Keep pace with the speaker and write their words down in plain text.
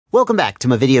Welcome back to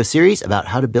my video series about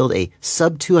how to build a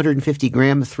sub 250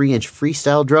 gram 3-inch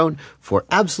freestyle drone for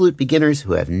absolute beginners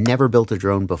who have never built a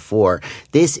drone before.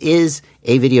 This is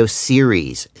a video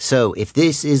series, so if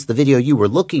this is the video you were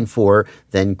looking for,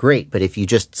 then great. But if you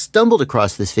just stumbled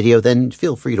across this video, then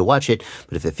feel free to watch it.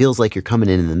 But if it feels like you're coming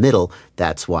in the middle,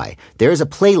 that's why. There is a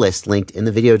playlist linked in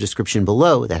the video description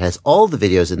below that has all the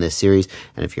videos in this series.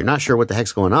 And if you're not sure what the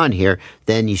heck's going on here,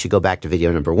 then you should go back to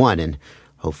video number 1 and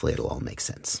hopefully it'll all make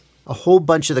sense. A whole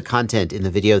bunch of the content in the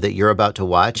video that you're about to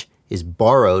watch is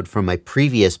borrowed from my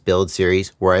previous build series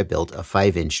where I built a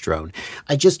 5-inch drone.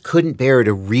 I just couldn't bear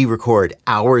to re-record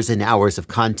hours and hours of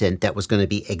content that was going to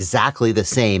be exactly the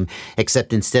same,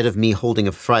 except instead of me holding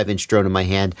a 5-inch drone in my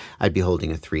hand, I'd be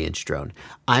holding a 3-inch drone.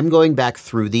 I'm going back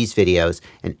through these videos,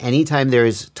 and anytime there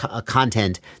is a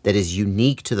content that is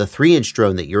unique to the 3-inch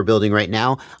drone that you're building right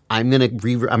now, I'm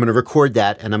gonna record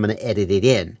that and I'm gonna edit it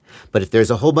in. But if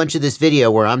there's a whole bunch of this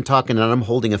video where I'm talking and I'm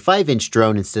holding a 5-inch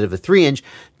drone instead of a 3-inch,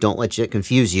 don't let it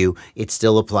confuse you. It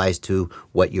still applies to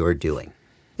what you're doing.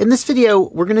 In this video,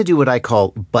 we're going to do what I call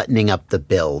buttoning up the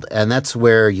build. And that's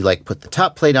where you put the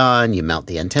top plate on, you mount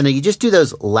the antenna, you just do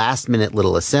those last minute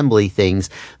little assembly things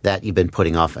that you've been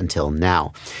putting off until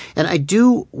now. And I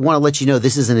do want to let you know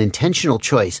this is an intentional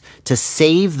choice to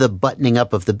save the buttoning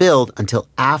up of the build until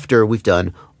after we've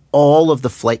done all of the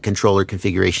flight controller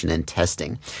configuration and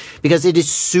testing, because it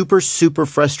is super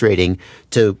frustrating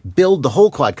to build the whole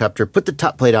quadcopter, put the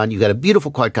top plate on, you got a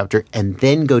beautiful quadcopter, and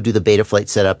then go do the beta flight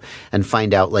setup and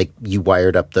find out you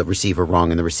wired up the receiver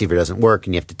wrong and the receiver doesn't work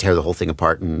and you have to tear the whole thing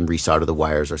apart and resolder the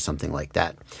wires or something like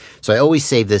that. So I always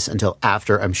save this until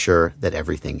after I'm sure that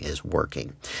everything is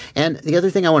working. And the other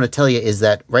thing I want to tell you is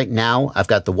that right now I've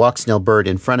got the walk-snail bird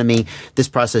in front of me. This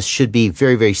process should be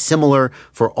very similar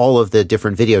for all of the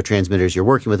different video transmitters you're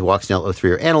working with, walk-snail,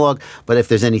 O3, or analog, but if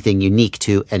there's anything unique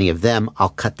to any of them, I'll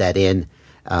cut that in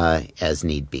as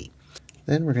need be.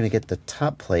 Then we're going to get the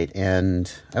top plate,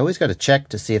 and I always got to check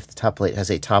to see if the top plate has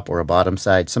a top or a bottom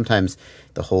side. Sometimes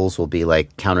the holes will be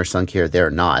countersunk here. They're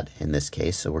not in this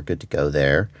case, so we're good to go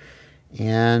there.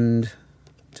 And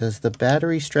does the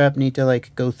battery strap need to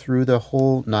go through the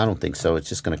hole? No, I don't think so. It's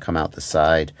just going to come out the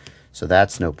side, so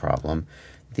that's no problem.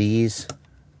 These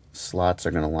slots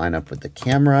are going to line up with the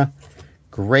camera.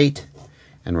 Great.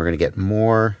 And we're going to get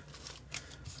more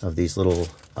of these little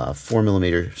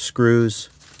 4mm screws,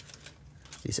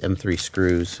 these M3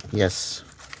 screws. Yes,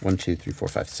 1, 2, 3, 4,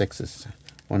 5, 6 is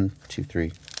 1, 2,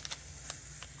 3,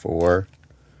 4.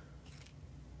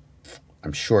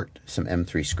 I'm short some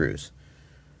M3 screws.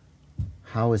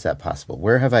 How is that possible?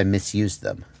 Where have I misused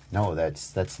them? No,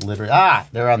 that's literally,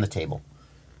 they're on the table.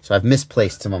 So I've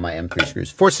misplaced some of my M3 screws.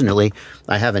 Fortunately,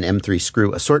 I have an M3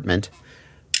 screw assortment,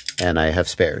 and I have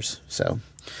spares. So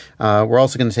we're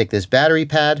also going to take this battery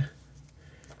pad,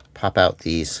 pop out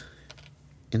these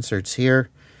inserts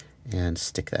here, and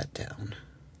stick that down.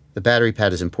 The battery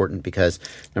pad is important because,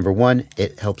 number 1,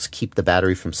 it helps keep the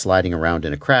battery from sliding around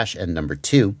in a crash, and number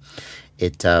 2,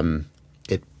 it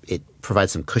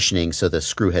provides some cushioning so the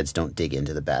screw heads don't dig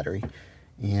into the battery.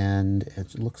 And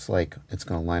it looks like it's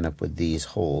going to line up with these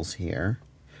holes here.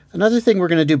 Another thing we're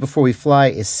going to do before we fly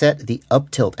is set the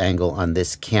uptilt angle on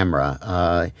this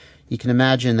camera. You can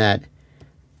imagine that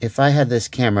if I had this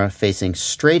camera facing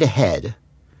straight ahead,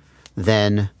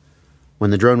 then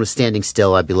when the drone was standing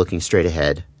still, I'd be looking straight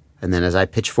ahead. And then as I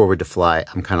pitch forward to fly,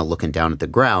 I'm kind of looking down at the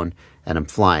ground and I'm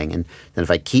flying. And then if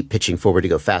I keep pitching forward to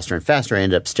go faster and faster, I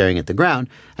end up staring at the ground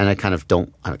and I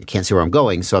can't see where I'm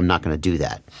going, so I'm not going to do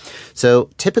that.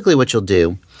 So typically what you'll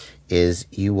do is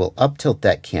you will uptilt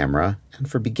that camera. And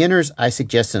for beginners, I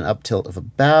suggest an uptilt of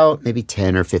about maybe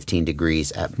 10 or 15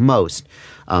 degrees at most.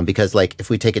 Because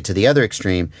if we take it to the other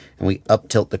extreme and we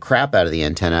uptilt the crap out of the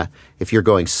antenna, if you're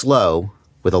going slow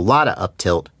with a lot of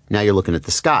uptilt, now you're looking at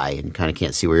the sky and kind of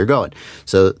can't see where you're going.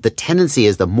 So the tendency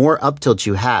is the more uptilt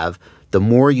you have, the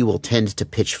more you will tend to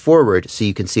pitch forward so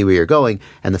you can see where you're going,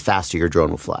 and the faster your drone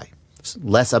will fly.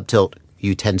 Less uptilt,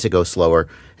 you tend to go slower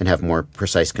and have more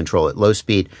precise control at low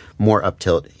speed. More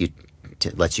uptilt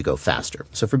lets you go faster.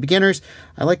 So for beginners,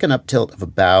 I like an uptilt of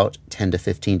about 10 to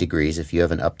 15 degrees. If you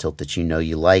have an uptilt that you know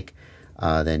you like,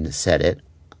 then set it.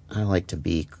 I like to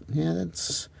be,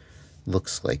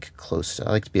 looks like close to,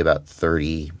 I like to be about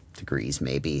 30 degrees,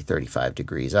 maybe 35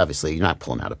 degrees. Obviously, you're not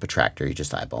pulling out a protractor, you're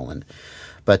just eyeballing.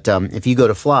 But if you go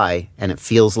to fly and it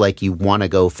feels like you want to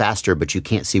go faster, but you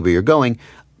can't see where you're going,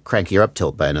 crank your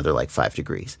uptilt by another 5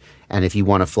 degrees. And if you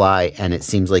want to fly and it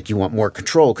seems like you want more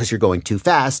control because you're going too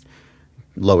fast,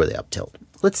 lower the uptilt.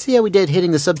 Let's see how we did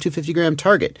hitting the sub 250 gram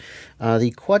target.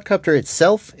 The quadcopter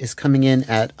itself is coming in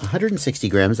at 160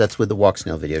 grams. That's with the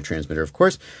walk-snail video transmitter, of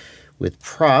course. With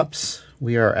props,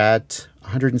 we are at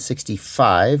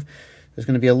 165. There's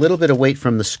going to be a little bit of weight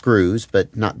from the screws,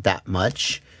 but not that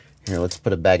much. Here, let's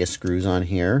put a bag of screws on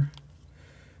here.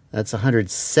 That's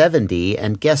 170,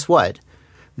 and guess what?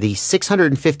 The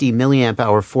 650 milliamp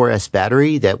hour 4S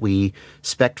battery that we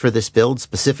spec'd for this build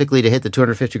specifically to hit the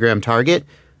 250 gram target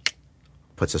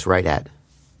puts us right at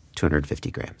 250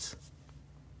 grams.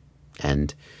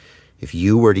 And if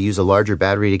you were to use a larger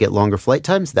battery to get longer flight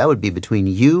times, that would be between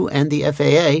you and the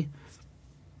FAA.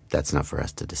 That's not for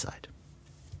us to decide.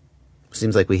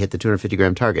 Seems like we hit the 250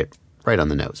 gram target right on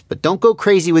the nose. But don't go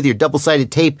crazy with your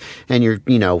double-sided tape and your,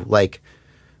 like,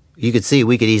 you could see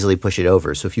we could easily push it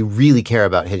over. So if you really care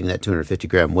about hitting that 250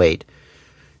 gram weight,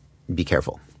 be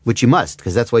careful. Which you must,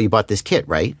 because that's why you bought this kit,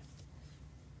 right?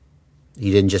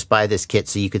 You didn't just buy this kit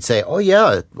so you could say, oh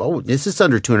yeah, this is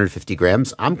under 250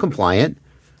 grams. I'm compliant.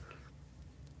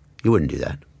 You wouldn't do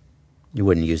that. You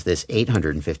wouldn't use this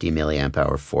 850 milliamp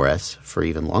hour 4S for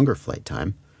even longer flight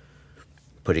time,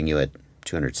 putting you at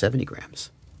 270 grams.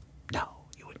 No,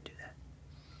 you wouldn't do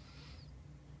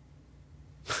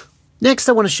that. Next,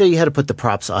 I want to show you how to put the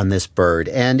props on this bird.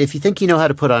 And if you think you know how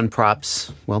to put on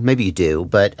props, well, maybe you do,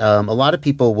 but a lot of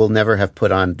people will never have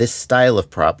put on this style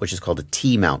of prop, which is called a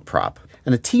T-mount prop.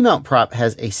 And a T-mount prop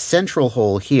has a central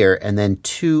hole here and then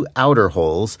two outer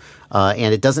holes,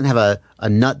 and it doesn't have a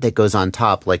nut that goes on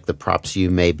top like the props you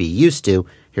may be used to.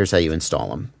 Here's how you install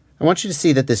them. I want you to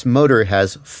see that this motor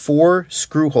has 4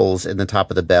 screw holes in the top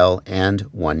of the bell and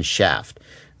 1 shaft.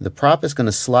 The prop is going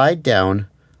to slide down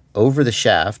over the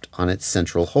shaft on its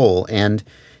central hole, and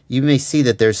you may see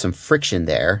that there's some friction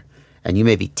there, and you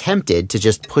may be tempted to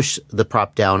just push the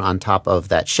prop down on top of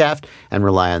that shaft and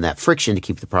rely on that friction to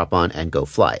keep the prop on and go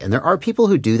fly. And there are people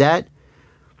who do that,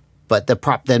 but the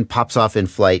prop then pops off in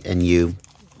flight and you,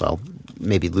 well,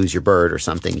 maybe lose your bird or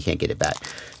something. You can't get it back.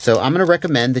 So I'm going to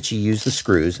recommend that you use the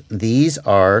screws. These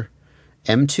are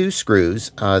M2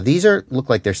 screws. These look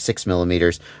like they're 6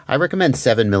 millimeters. I recommend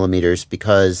 7 millimeters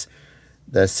because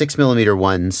the 6 millimeter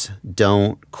ones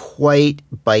don't quite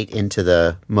bite into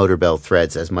the motor bell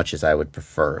threads as much as I would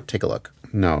prefer. Take a look.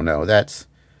 No, that's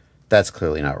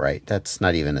clearly not right. That's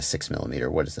not even a 6 millimeter.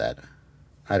 What is that?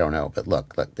 I don't know, but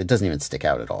look, it doesn't even stick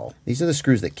out at all. These are the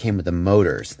screws that came with the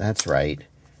motors. That's right.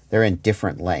 They're in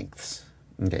different lengths.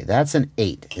 Okay, that's an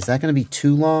 8. Is that going to be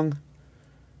too long?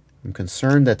 I'm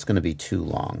concerned that's going to be too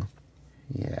long.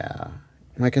 Yeah.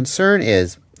 My concern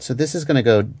is, so this is going to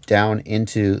go down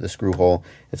into the screw hole.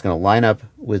 It's going to line up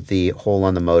with the hole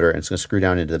on the motor, and it's going to screw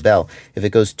down into the bell. If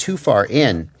it goes too far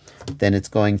in, then it's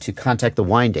going to contact the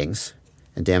windings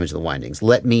and damage the windings.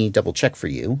 Let me double check for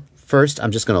you. First,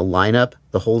 I'm just going to line up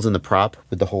the holes in the prop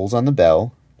with the holes on the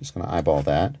bell. Just going to eyeball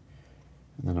that.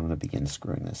 And then I'm going to begin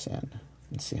screwing this in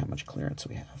and see how much clearance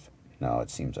we have. No,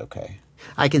 it seems okay.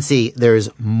 I can see there's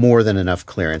more than enough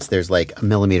clearance. There's like 1.5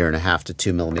 millimeters to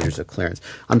 2 millimeters of clearance.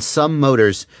 On some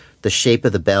motors, the shape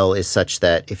of the bell is such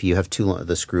that if you have too long,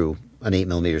 the screw, an 8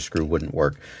 millimeter screw wouldn't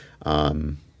work.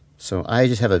 So I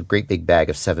just have a great big bag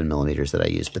of 7 millimeters that I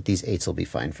use, but these 8s will be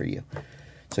fine for you.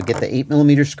 So get the 8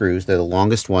 millimeter screws. They're the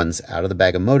longest ones out of the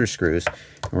bag of motor screws.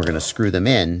 And we're going to screw them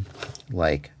in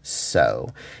like so.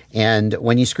 And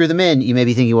when you screw them in, you may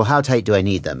be thinking, well, how tight do I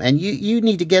need them? And you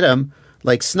need to get them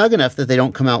like snug enough that they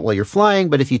don't come out while you're flying.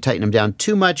 But if you tighten them down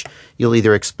too much, you'll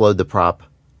either explode the prop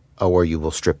or you will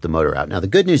strip the motor out. Now, the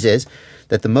good news is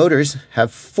that the motors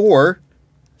have 4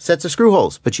 sets of screw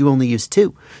holes, but you only use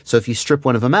 2. So if you strip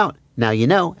one of them out, now you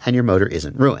know, and your motor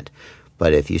isn't ruined.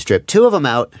 But if you strip 2 of them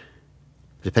out,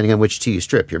 depending on which 2 you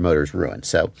strip, your motor's ruined.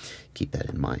 So keep that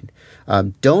in mind.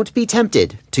 Don't be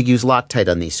tempted to use Loctite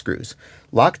on these screws.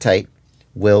 Loctite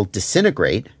will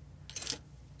disintegrate.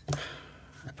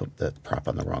 I put the prop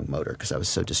on the wrong motor because I was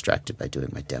so distracted by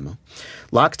doing my demo.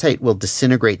 Loctite will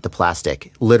disintegrate the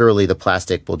plastic. Literally, the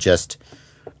plastic will just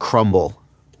crumble.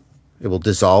 It will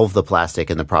dissolve the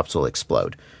plastic and the props will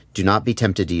explode. Do not be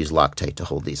tempted to use Loctite to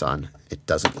hold these on. It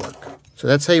doesn't work. So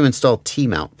that's how you install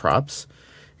T-mount props,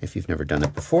 if you've never done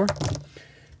it before.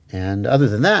 And other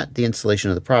than that, the installation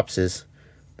of the props is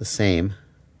the same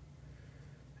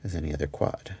as any other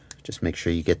quad. Just make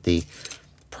sure you get the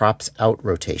props out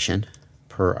rotation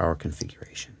per our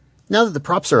configuration. Now that the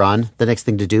props are on, the next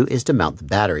thing to do is to mount the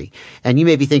battery. And you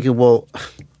may be thinking, well,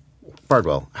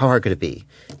 Bardwell, how hard could it be?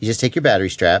 You just take your battery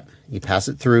strap, you pass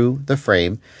it through the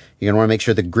frame. You're going to want to make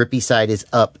sure the grippy side is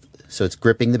up so it's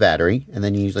gripping the battery, and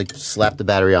then you like slap the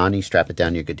battery on, you strap it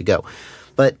down, you're good to go.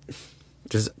 But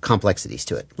there's complexities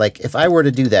to it. Like if I were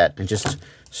to do that and just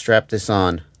strap this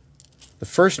on, the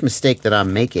first mistake that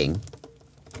I'm making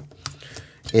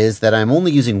is that I'm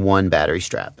only using one battery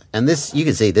strap. And this, you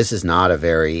can see this is not a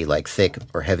very like thick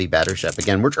or heavy battery strap.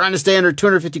 Again, we're trying to stay under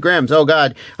 250 grams. Oh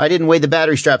God, I didn't weigh the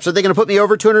battery straps. Are they going to put me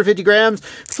over 250 grams?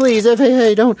 Please,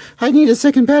 FAA, don't. I need a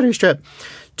second battery strap.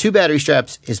 2 battery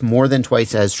straps is more than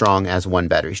twice as strong as 1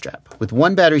 battery strap. With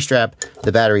 1 battery strap,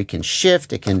 the battery can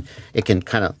shift. It can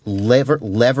kind of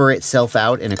lever itself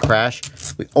out in a crash.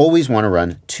 We always want to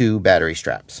run 2 battery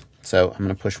straps. So I'm going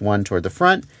to push one toward the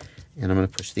front, and I'm going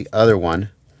to push the other one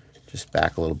just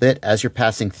back a little bit. As you're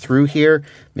passing through here,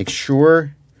 make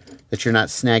sure that you're not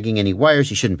snagging any wires.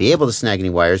 You shouldn't be able to snag any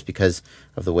wires because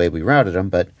of the way we routed them,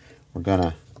 but we've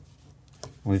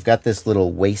got this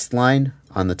little waistline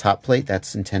on the top plate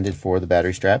that's intended for the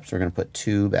battery straps. So we're going to put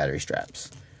 2 battery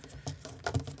straps.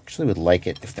 Actually would like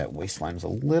it if that waistline was a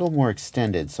little more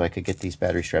extended so I could get these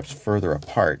battery straps further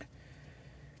apart,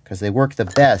 because they work the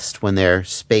best when they're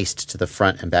spaced to the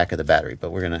front and back of the battery,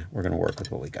 but we're gonna work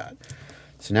with what we got.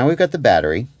 So now we've got the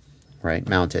battery, right,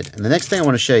 mounted. And the next thing I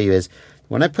want to show you is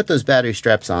when I put those battery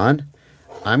straps on,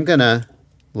 I'm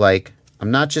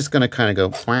not just gonna kind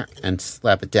of go and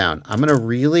slap it down. I'm gonna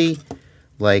really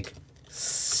like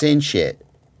cinch it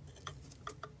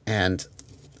and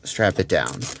strap it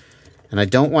down. And I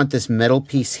don't want this metal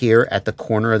piece here at the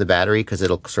corner of the battery because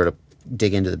it'll sort of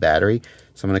dig into the battery.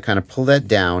 So I'm going to kind of pull that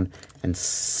down and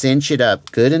cinch it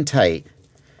up good and tight.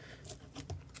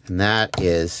 And that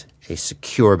is a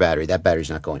secure battery. That battery's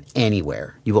not going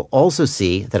anywhere. You will also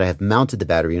see that I have mounted the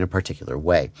battery in a particular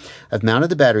way. I've mounted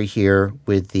the battery here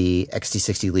with the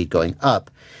XT60 lead going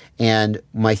up. And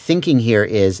my thinking here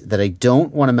is that I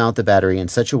don't want to mount the battery in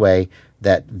such a way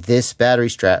that this battery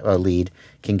strap lead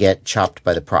can get chopped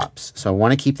by the props. So I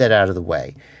want to keep that out of the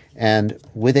way. And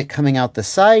with it coming out the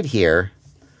side here,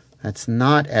 that's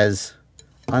not as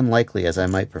unlikely as I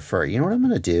might prefer. You know what I'm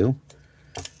going to do?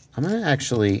 I'm going to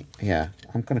actually,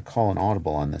 I'm going to call an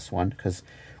audible on this one, because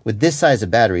with this size of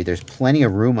battery, there's plenty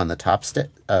of room on the top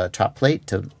plate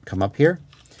to come up here.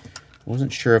 I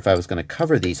wasn't sure if I was going to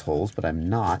cover these holes, but I'm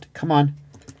not. Come on,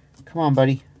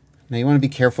 buddy. Now you want to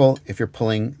be careful if you're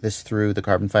pulling this through the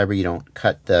carbon fiber, you don't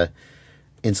cut the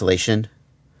insulation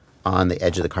on the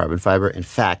edge of the carbon fiber. In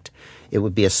fact, it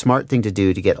would be a smart thing to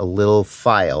do to get a little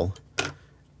file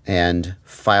and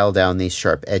file down these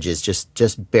sharp edges.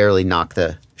 Just barely knock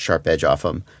the sharp edge off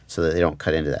them so that they don't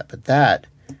cut into that. But that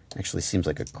actually seems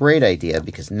like a great idea,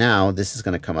 because now this is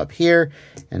going to come up here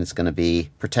and it's going to be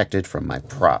protected from my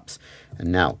props.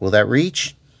 And now, will that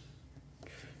reach?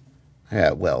 Yeah,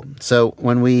 it will. So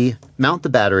when we mount the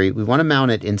battery, we want to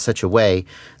mount it in such a way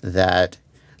that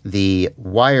the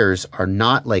wires are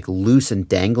not like loose and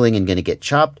dangling and going to get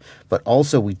chopped, but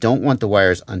also we don't want the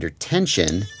wires under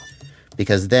tension,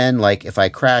 because then, like, if I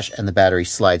crash and the battery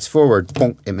slides forward,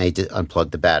 boom, it may unplug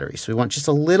the battery. So we want just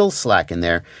a little slack in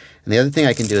there. And the other thing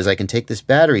I can do is I can take this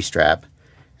battery strap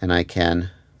and I can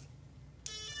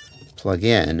plug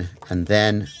in, and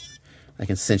then I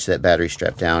can cinch that battery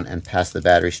strap down and pass the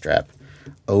battery strap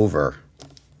over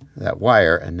that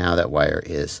wire, and now that wire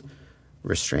is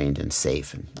restrained and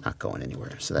safe and not going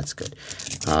anywhere. So that's good.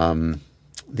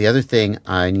 The other thing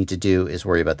I need to do is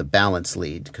worry about the balance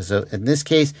lead, because in this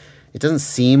case, it doesn't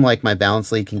seem like my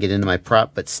balance lead can get into my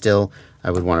prop, but still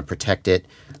I would want to protect it.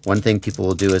 One thing people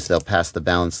will do is they'll pass the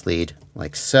balance lead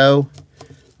like so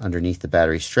underneath the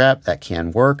battery strap. That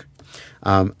can work.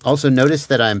 Also notice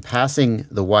that I'm passing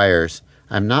the wires.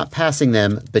 I'm not passing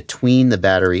them between the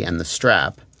battery and the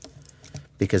strap,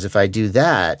 because if I do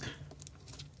that,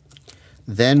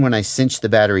 then when I cinch the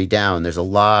battery down, there's a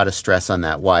lot of stress on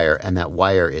that wire, and that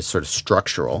wire is sort of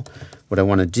structural. What I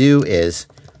want to do is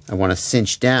I want to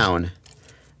cinch down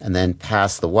and then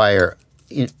pass the wire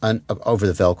over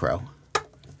the Velcro.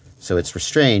 So it's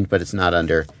restrained, but it's not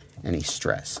under any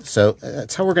stress. So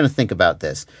that's how we're going to think about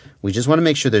this. We just want to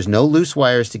make sure there's no loose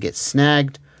wires to get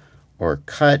snagged or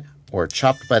cut or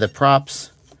chopped by the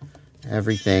props.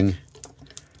 Everything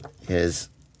is,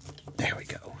 there we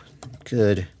go.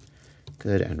 Good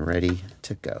and ready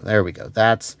to go. There we go.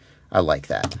 I like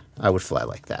that. I would fly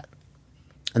like that.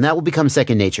 And that will become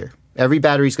second nature. Every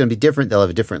battery is going to be different. They'll have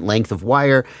a different length of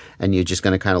wire, and you're just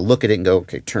going to kind of look at it and go,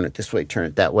 okay, turn it this way, turn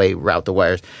it that way, route the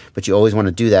wires. But you always want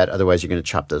to do that. Otherwise, you're going to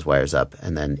chop those wires up.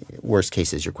 And then worst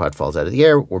case is your quad falls out of the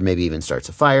air, or maybe even starts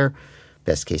a fire.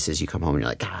 Best case is you come home and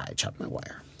you're like, I chopped my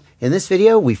wire. In this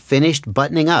video, we finished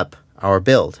buttoning up our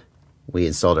build. We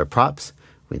installed our props,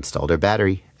 we installed our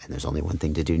battery, and there's only one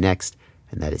thing to do next,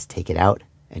 and that is take it out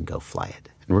and go fly it.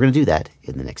 And we're going to do that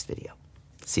in the next video.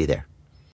 See you there.